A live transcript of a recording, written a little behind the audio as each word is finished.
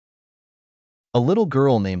A little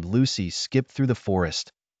girl named Lucy skipped through the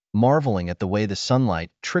forest, marveling at the way the sunlight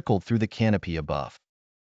trickled through the canopy above.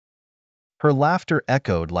 Her laughter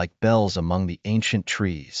echoed like bells among the ancient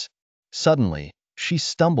trees. Suddenly, she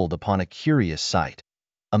stumbled upon a curious sight,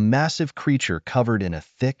 a massive creature covered in a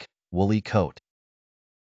thick, woolly coat.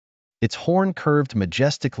 Its horn curved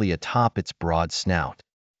majestically atop its broad snout.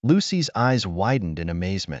 Lucy's eyes widened in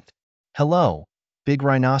amazement. "Hello, big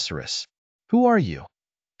rhinoceros. Who are you?"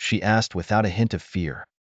 she asked without a hint of fear.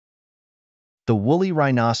 The woolly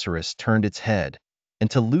rhinoceros turned its head, and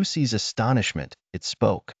to Lucy's astonishment, it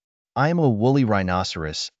spoke. "I am a woolly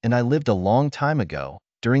rhinoceros, and I lived a long time ago,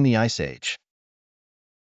 during the Ice Age."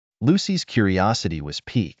 Lucy's curiosity was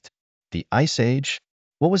piqued. The Ice Age?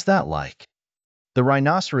 What was that like? The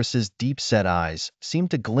rhinoceros's deep-set eyes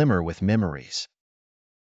seemed to glimmer with memories.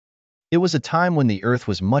 It was a time when the Earth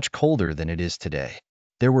was much colder than it is today.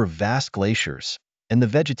 There were vast glaciers, and the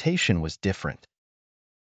vegetation was different.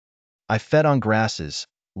 I fed on grasses,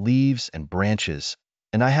 leaves, and branches,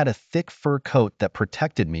 and I had a thick fur coat that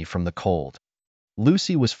protected me from the cold.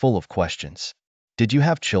 Lucy was full of questions. "Did you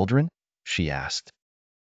have children?" she asked.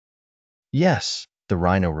 "Yes," the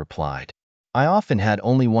rhino replied. "I often had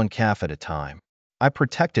only one calf at a time. I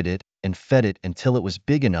protected it and fed it until it was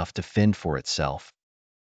big enough to fend for itself."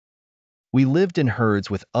 We lived in herds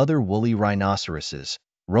with other woolly rhinoceroses,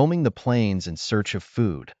 roaming the plains in search of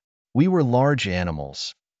food. We were large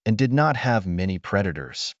animals and did not have many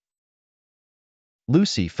predators.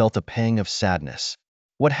 Lucy felt a pang of sadness.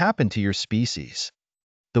 "What happened to your species?"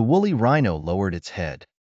 The woolly rhino lowered its head.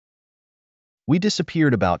 "We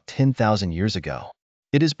disappeared about 10,000 years ago.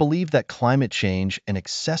 It is believed that climate change and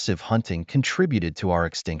excessive hunting contributed to our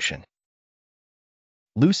extinction."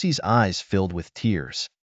 Lucy's eyes filled with tears.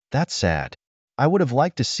 "That's sad. I would have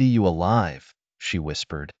liked to see you alive," she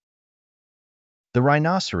whispered. The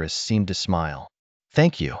rhinoceros seemed to smile.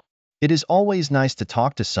 "Thank you. It is always nice to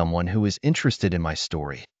talk to someone who is interested in my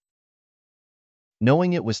story."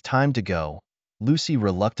 Knowing it was time to go, Lucy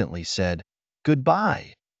reluctantly said,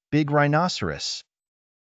 "Goodbye, big rhinoceros."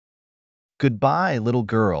 "Goodbye, little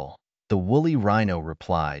girl," the woolly rhino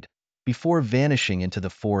replied, before vanishing into the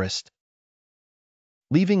forest,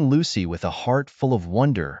 leaving Lucy with a heart full of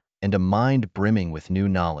wonder and a mind brimming with new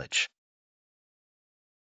knowledge.